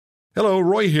Hello,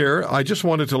 Roy here. I just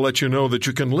wanted to let you know that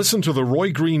you can listen to The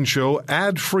Roy Green Show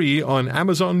ad-free on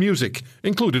Amazon Music,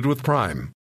 included with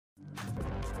Prime.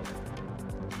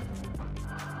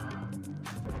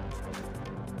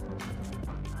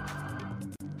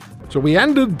 So we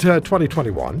ended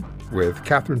 2021 with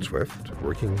Catherine Swift,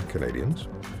 Working Canadians,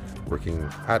 working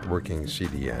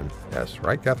CDN. Yes,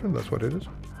 right, Catherine? That's what it is?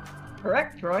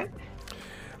 Correct, Roy.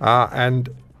 And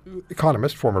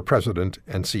economist, former president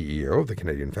and CEO of the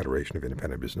Canadian Federation of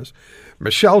Independent Business.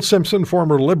 Michelle Simpson,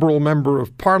 former Liberal member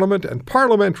of Parliament and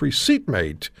parliamentary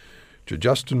seatmate to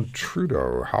Justin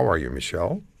Trudeau. How are you,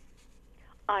 Michelle?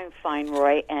 I'm fine,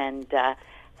 Roy, and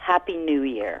Happy New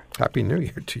Year. Happy New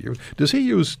Year to you. Does he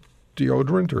use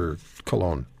deodorant or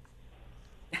cologne?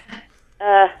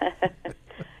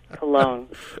 Cologne.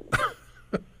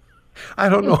 I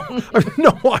don't know. I have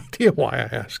no idea why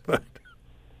I asked that.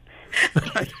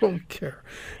 I don't care.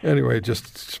 Anyway, it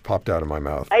just popped out of my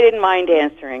mouth. I didn't mind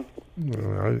answering.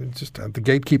 I just had the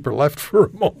gatekeeper left for a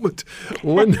moment.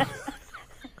 Linda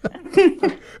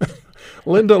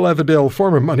Leatherdale,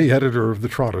 former money editor of the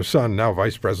Toronto Sun, now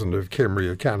vice president of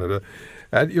Cambria, Canada.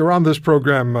 You're on this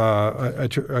program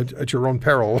at your own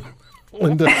peril,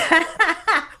 Linda.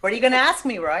 What are you going to ask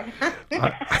me, Roy?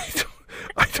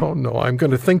 I don't know. I'm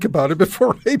going to think about it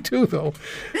before I do, though.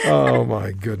 Oh,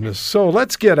 my goodness. So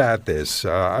let's get at this.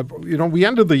 We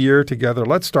ended the year together.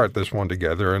 Let's start this one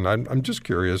together. And I'm just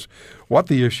curious what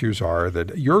the issues are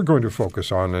that you're going to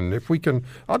focus on. And if we can,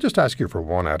 I'll just ask you for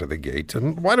one out of the gate.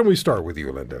 And why don't we start with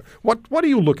you, Linda? What are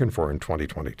you looking for in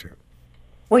 2022?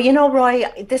 Well, Roy,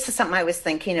 this is something I was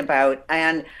thinking about.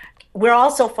 And we're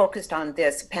also focused on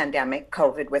this pandemic,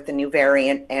 COVID, with the new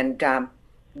variant, and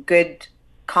good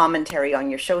commentary on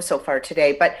your show so far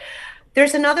today. But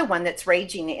there's another one that's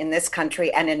raging in this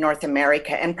country and in North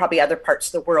America and probably other parts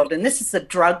of the world. And this is the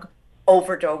drug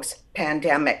overdose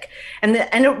pandemic. And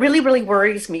it really, really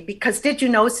worries me because did you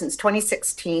know since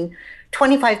 2016,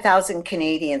 25,000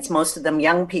 Canadians, most of them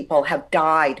young people, have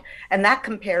died. And that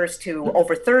compares to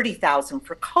over 30,000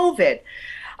 for COVID.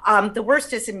 The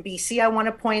worst is in BC, I want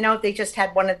to point out. They just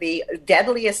had one of the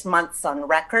deadliest months on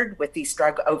record with these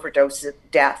drug overdose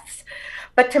deaths.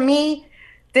 But to me,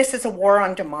 this is a war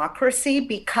on democracy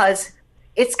because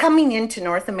it's coming into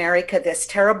North America, this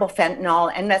terrible fentanyl,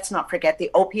 and let's not forget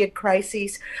the opioid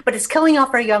crises, but it's killing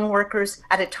off our young workers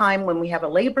at a time when we have a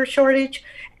labor shortage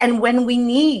and when we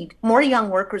need more young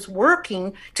workers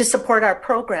working to support our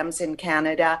programs in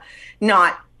Canada,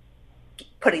 not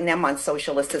putting them on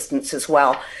social assistance as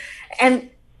well. And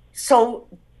so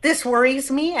this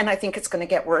worries me, and I think it's going to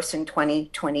get worse in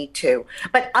 2022.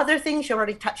 But other things you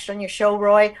already touched on your show,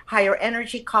 Roy, higher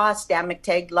energy costs, Dan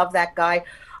McTagg, love that guy.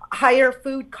 Higher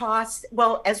food costs,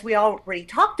 well, as we already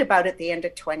talked about at the end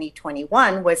of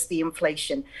 2021, was the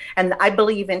inflation. And I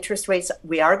believe interest rates,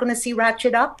 we are going to see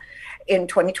ratchet up in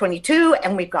 2022,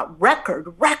 and we've got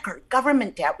record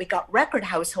government debt. We got record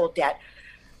household debt.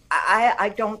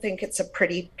 I don't think it's a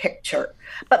pretty picture.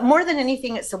 But more than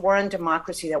anything, it's the war on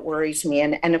democracy that worries me.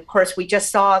 And of course, we just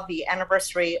saw the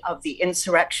anniversary of the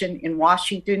insurrection in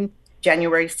Washington,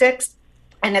 January 6th.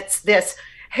 And it's this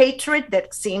hatred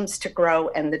that seems to grow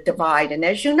and the divide. And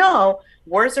as you know,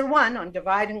 wars are won on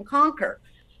divide and conquer.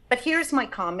 But here's my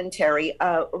commentary,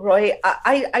 Roy.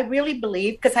 I really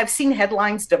believe, because I've seen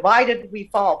headlines, divided we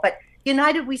fall, but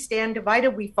united we stand,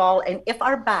 divided we fall. And if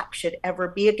our back should ever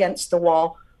be against the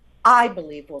wall, I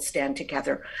believe we'll stand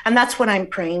together. And that's what I'm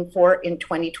praying for in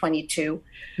 2022.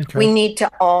 Okay. We need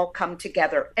to all come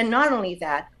together. And not only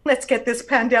that, let's get this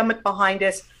pandemic behind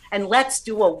us and let's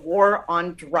do a war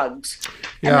on drugs.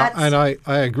 Yeah, and I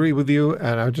agree with you.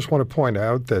 And I just want to point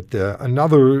out that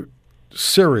another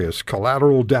serious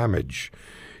collateral damage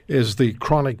is the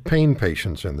chronic pain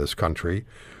patients in this country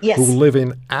who live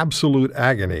in absolute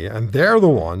agony. And they're the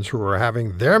ones who are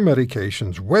having their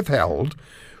medications withheld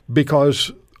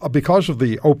because of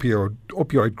the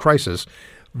opioid crisis.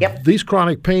 Yep. These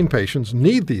chronic pain patients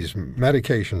need these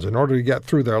medications in order to get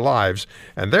through their lives,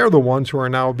 and they're the ones who are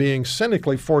now being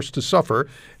cynically forced to suffer,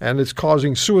 and it's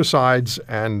causing suicides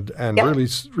and really,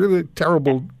 really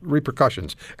terrible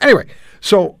repercussions. Anyway,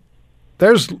 so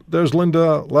there's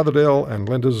Linda Leatherdale and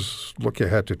Linda's look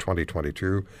ahead to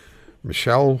 2022.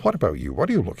 Michelle, what about you? What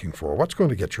are you looking for? What's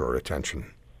going to get your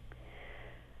attention?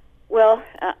 Well,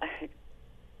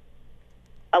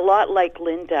 a lot like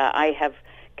Linda, I have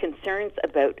concerns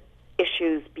about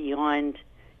issues beyond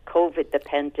COVID, the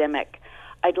pandemic.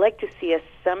 I'd like to see us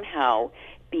somehow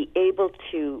be able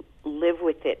to live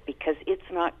with it because it's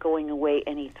not going away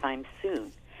anytime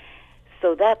soon.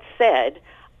 So that said,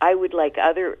 I would like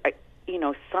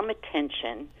some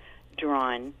attention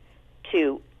drawn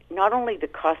to not only the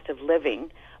cost of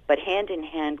living, but hand in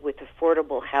hand with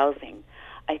affordable housing.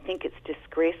 I think it's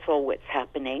disgraceful what's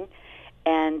happening,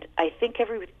 and I think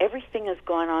everything has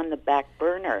gone on the back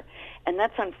burner, and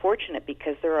that's unfortunate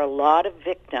because there are a lot of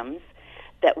victims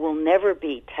that will never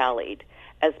be tallied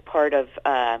as part of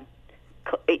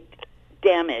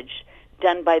damage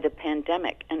done by the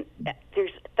pandemic, and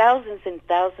there's thousands and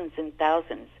thousands and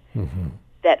thousands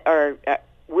that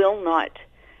will not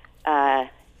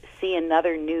see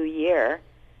another new year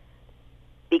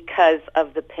because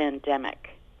of the pandemic.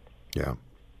 Yeah.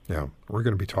 We're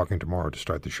going to be talking tomorrow to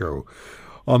start the show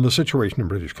on the situation in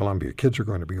British Columbia. Kids are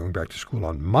going to be going back to school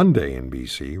on Monday in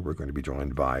BC. We're going to be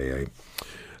joined by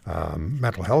a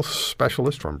mental health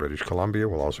specialist from British Columbia.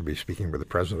 We'll also be speaking with the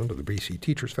president of the BC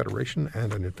Teachers Federation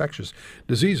and an infectious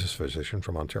diseases physician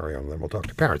from Ontario, and then we'll talk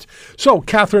to parents. So,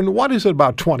 Catherine, what is it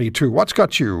about 22? What's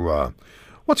got you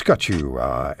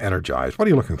energized? What are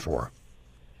you looking for?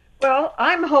 Well,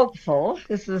 I'm hopeful.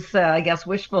 This is, I guess,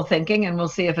 wishful thinking, and we'll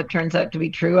see if it turns out to be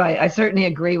true. I certainly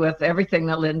agree with everything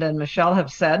that Linda and Michelle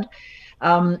have said.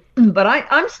 But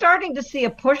I'm starting to see a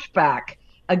pushback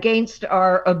against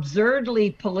our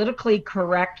absurdly politically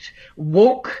correct,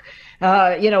 woke,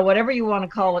 whatever you want to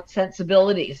call it,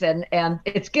 sensibilities. And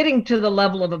it's getting to the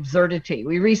level of absurdity.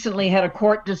 We recently had a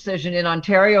court decision in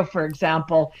Ontario, for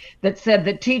example, that said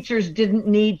that teachers didn't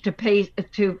need to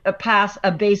pass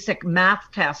a basic math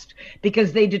test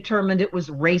because they determined it was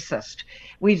racist.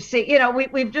 We've seen,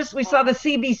 we saw the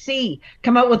CBC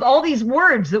come out with all these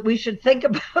words that we should think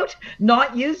about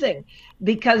not using,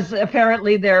 because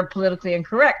apparently they're politically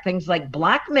incorrect. Things like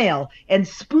blackmail and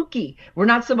spooky. We're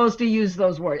not supposed to use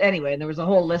those words. Anyway, and there was a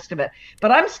whole list of it.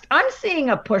 But I'm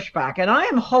seeing a pushback, and I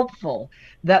am hopeful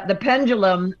that the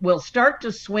pendulum will start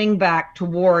to swing back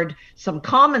toward some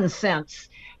common sense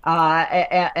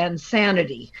and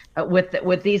sanity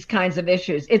with these kinds of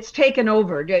issues. It's taken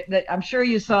over. I'm sure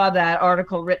you saw that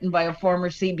article written by a former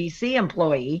CBC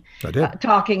employee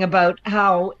talking about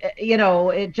how,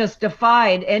 it just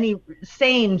defied any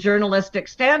sane journalistic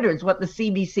standards, what the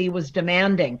CBC was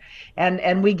demanding.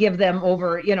 And we give them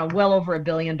over, well over $1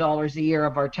 billion a year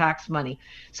of our tax money.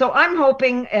 So I'm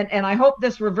hoping, and I hope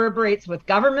this reverberates with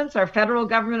governments. Our federal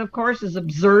government, of course, is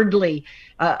absurdly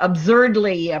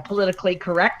politically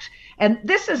correct. And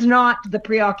this is not the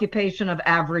preoccupation of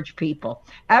average people.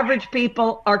 Average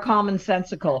people are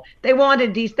commonsensical. They want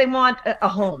a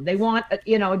home. They want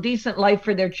a decent life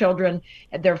for their children,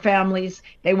 their families.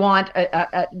 They want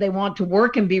to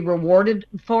work and be rewarded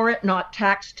for it, not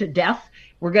taxed to death.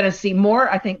 We're going to see more,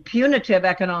 I think, punitive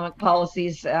economic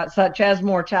policies, such as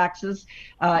more taxes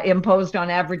imposed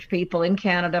on average people in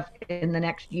Canada in the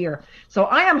next year. So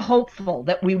I am hopeful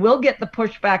that we will get the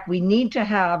pushback we need to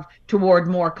have toward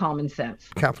more common sense.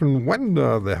 Catherine, when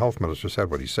the health minister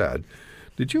said what he said,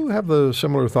 did you have the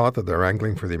similar thought that they're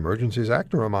angling for the Emergencies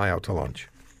Act, or am I out to lunch?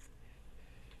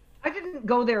 I didn't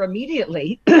go there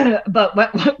immediately,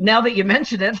 but now that you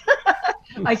mention it,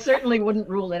 I certainly wouldn't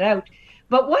rule it out.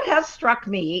 But what has struck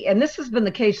me, and this has been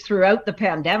the case throughout the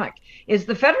pandemic, is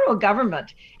the federal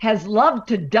government has loved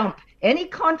to dump any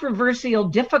controversial,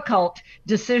 difficult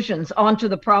decisions onto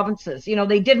the provinces.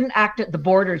 They didn't act at the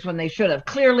borders when they should have.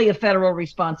 Clearly a federal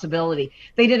responsibility.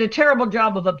 They did a terrible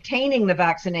job of obtaining the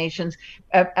vaccinations,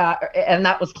 and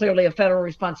that was clearly a federal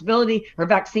responsibility, or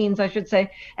vaccines, I should say.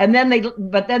 And then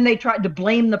they tried to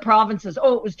blame the provinces.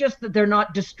 Oh, it was just that they're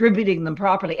not distributing them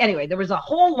properly. Anyway, there was a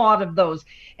whole lot of those.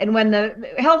 And when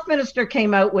the health minister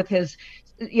came out with his,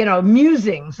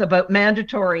 musings about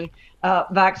mandatory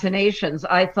vaccinations,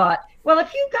 I thought, well,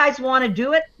 if you guys want to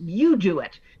do it, you do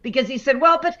it. Because he said,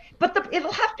 well, but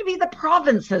it'll have to be the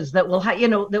provinces that will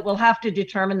have to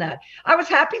determine that. I was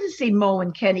happy to see Mo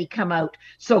and Kenny come out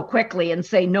so quickly and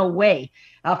say no way,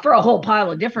 for a whole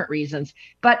pile of different reasons.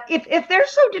 But if they're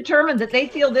so determined that they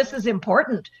feel this is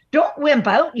important, don't wimp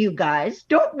out, you guys.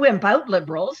 Don't wimp out,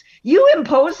 Liberals. You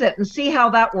impose it and see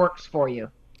how that works for you.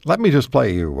 Let me just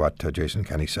play you what Jason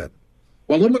Kenney said.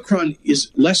 While Omicron is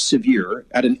less severe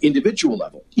at an individual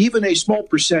level, even a small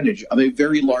percentage of a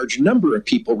very large number of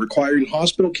people requiring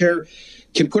hospital care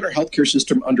can put our healthcare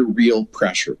system under real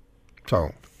pressure.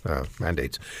 So,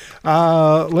 mandates.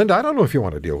 Linda, I don't know if you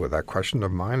want to deal with that question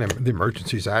of mine, the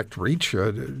Emergencies Act reach.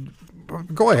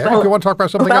 Go ahead. If you want to talk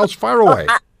about something else, fire away.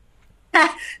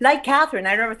 Like Catherine,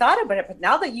 I never thought about it, but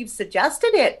now that you've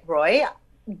suggested it, Roy,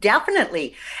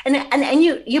 definitely. And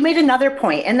you made another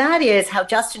point, and that is how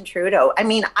Justin Trudeau,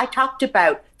 I talked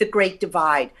about the Great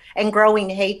Divide and growing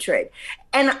hatred.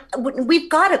 And we've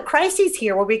got a crisis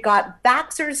here where we've got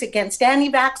vaxxers against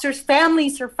anti-vaxxers.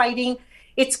 Families are fighting.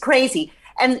 It's crazy.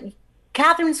 And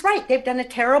Catherine's right. They've done a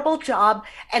terrible job,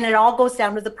 and it all goes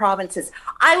down to the provinces.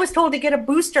 I was told to get a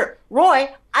booster. Roy,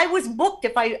 I was booked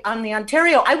on the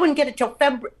Ontario. I wouldn't get it till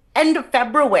end of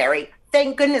February.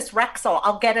 Thank goodness Rexall.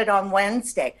 I'll get it on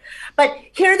Wednesday. But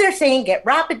here they're saying get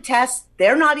rapid tests.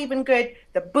 They're not even good.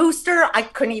 The booster I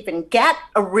couldn't even get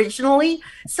originally.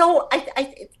 So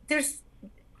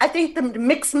I think the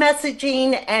mixed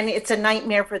messaging, and it's a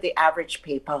nightmare for the average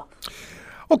people.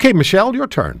 Okay, Michelle, your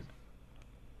turn.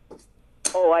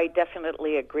 Oh, I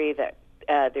definitely agree that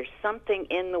there's something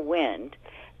in the wind,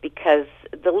 because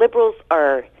the Liberals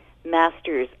are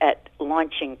masters at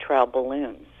launching trial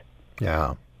balloons.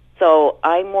 Yeah. So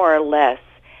I more or less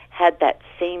had that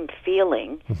same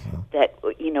feeling that,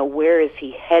 where is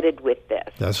he headed with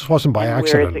this? This wasn't by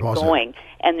accident, where is was it going?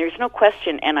 And there's no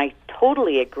question, and I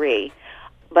totally agree,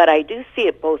 but I do see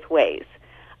it both ways.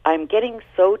 I'm getting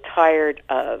so tired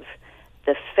of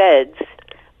the feds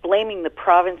blaming the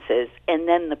provinces, and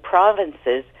then the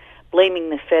provinces blaming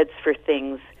the feds for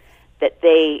things that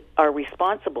they are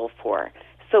responsible for.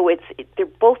 So they're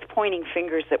both pointing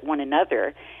fingers at one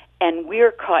another, and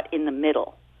we're caught in the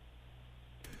middle.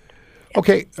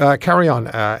 Okay, carry on.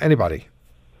 Anybody?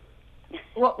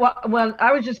 Well,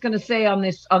 I was just going to say on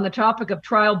the topic of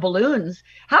trial balloons,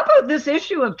 how about this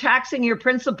issue of taxing your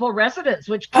principal residence,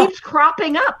 which keeps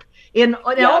cropping up in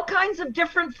all kinds of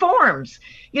different forms?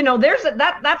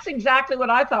 That's exactly what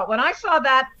I thought when I saw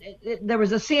that. There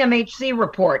was a CMHC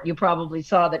report you probably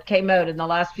saw that came out in the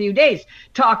last few days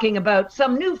talking about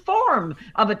some new form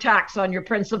of a tax on your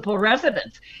principal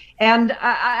residence. And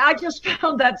I just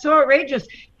found that so outrageous.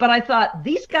 But I thought,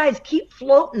 these guys keep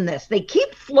floating this. They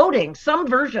keep floating some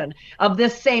version of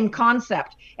this same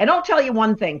concept. And I'll tell you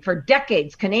one thing. For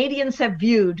decades, Canadians have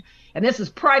viewed, and this is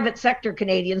private sector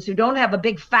Canadians who don't have a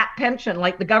big fat pension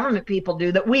like the government people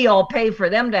do that we all pay for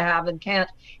them to have and can't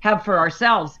have for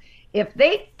ourselves. If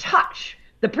they touch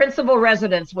the principal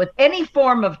residence with any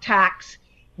form of tax,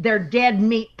 they're dead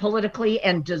meat politically,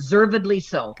 and deservedly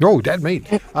so. Oh, dead meat.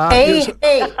 Hey.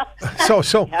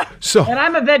 So. And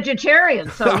I'm a vegetarian,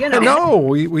 so No,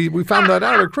 we found that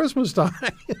out at Christmas time.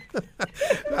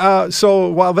 So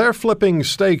while they're flipping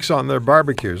steaks on their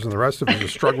barbecues and the rest of us are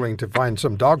struggling to find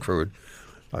some dog food,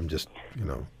 I'm just,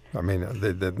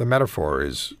 the metaphor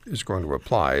is going to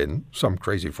apply in some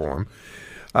crazy form.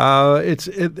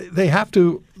 They have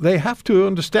to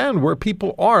understand where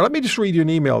people are. Let me just read you an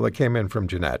email that came in from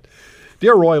Jeanette.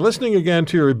 Dear Roy, listening again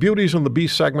to your Beauties and the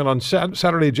Beast segment on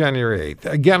Saturday, January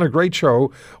 8th. Again, a great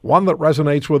show, one that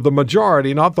resonates with the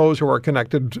majority, not those who are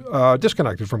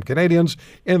disconnected from Canadians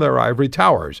in their ivory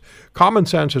towers. Common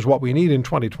sense is what we need in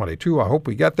 2022. I hope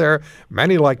we get there.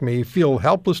 Many like me feel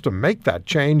helpless to make that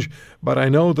change, but I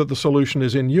know that the solution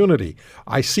is in unity.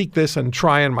 I seek this and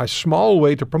try in my small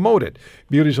way to promote it.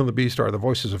 Beauties and the Beast are the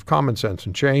voices of common sense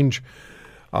and change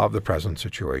of the present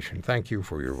situation. Thank you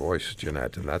for your voice,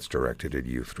 Jeanette, and that's directed at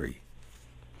you three.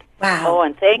 Wow. Oh,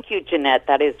 and thank you, Jeanette.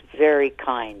 That is very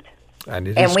kind. And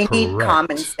we need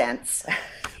common sense.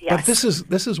 Yes. But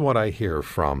this is what I hear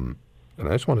from, and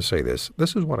I just want to say this.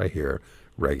 This is what I hear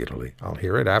regularly. I'll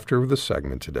hear it after the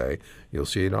segment today. You'll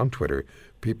see it on Twitter.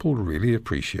 People really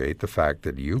appreciate the fact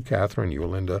that you, Catherine, you,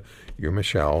 Linda, you,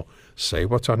 Michelle, say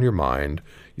what's on your mind.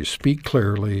 You speak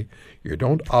clearly. You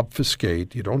don't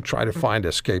obfuscate. You don't try to find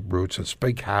escape routes and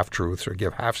speak half-truths or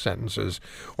give half sentences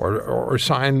or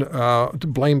assign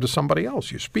blame to somebody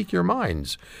else. You speak your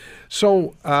minds.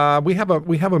 So we have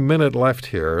a minute left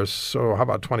here. So how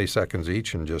about 20 seconds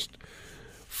each and just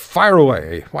fire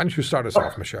away. Why don't you start us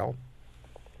off, Michelle?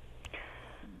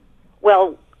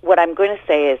 Well, what I'm going to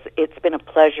say is it's been a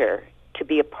pleasure to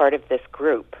be a part of this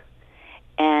group.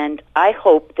 And I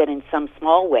hope that in some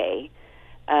small way,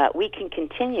 we can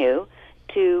continue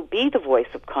to be the voice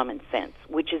of common sense,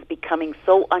 which is becoming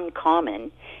so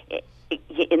uncommon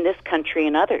in this country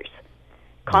and others.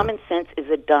 Common sense is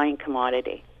a dying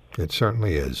commodity. It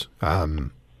certainly is.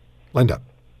 Linda.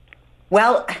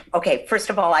 Well, okay, first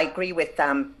of all, I agree with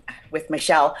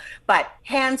Michelle, but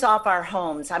hands off our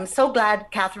homes. I'm so glad,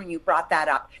 Catherine, you brought that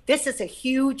up. This is a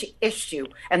huge issue,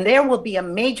 and there will be a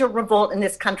major revolt in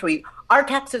this country. Our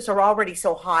taxes are already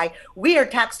so high. We are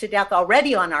taxed to death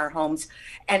already on our homes,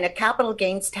 and a capital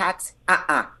gains tax,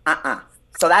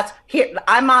 So that's here.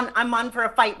 I'm on for a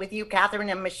fight with you, Catherine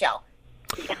and Michelle.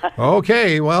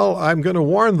 Okay, well, I'm going to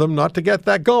warn them not to get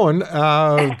that going.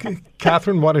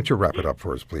 Catherine, why don't you wrap it up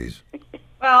for us, please?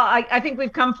 Well, I think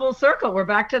we've come full circle. We're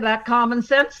back to that common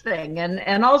sense thing.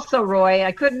 And also, Roy,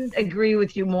 I couldn't agree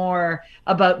with you more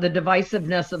about the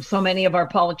divisiveness of so many of our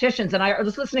politicians. And I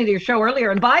was listening to your show earlier,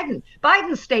 and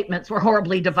Biden's statements were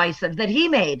horribly divisive that he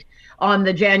made on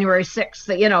the January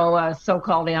 6th,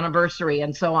 so-called anniversary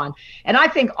and so on. And I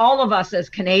think all of us as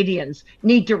Canadians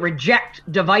need to reject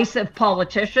divisive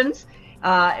politicians.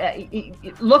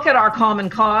 Look at our common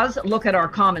cause, look at our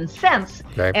common sense,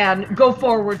 and go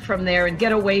forward from there and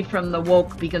get away from the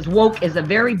woke, because woke is a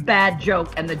very bad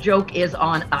joke, and the joke is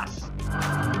on us.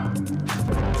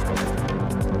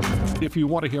 If you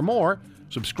want to hear more,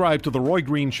 subscribe to The Roy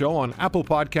Green Show on Apple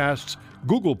Podcasts,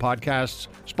 Google Podcasts,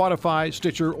 Spotify,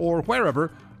 Stitcher, or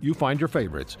wherever you find your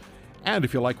favorites. And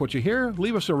if you like what you hear,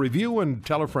 leave us a review and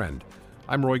tell a friend.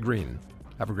 I'm Roy Green.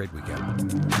 Have a great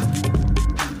weekend.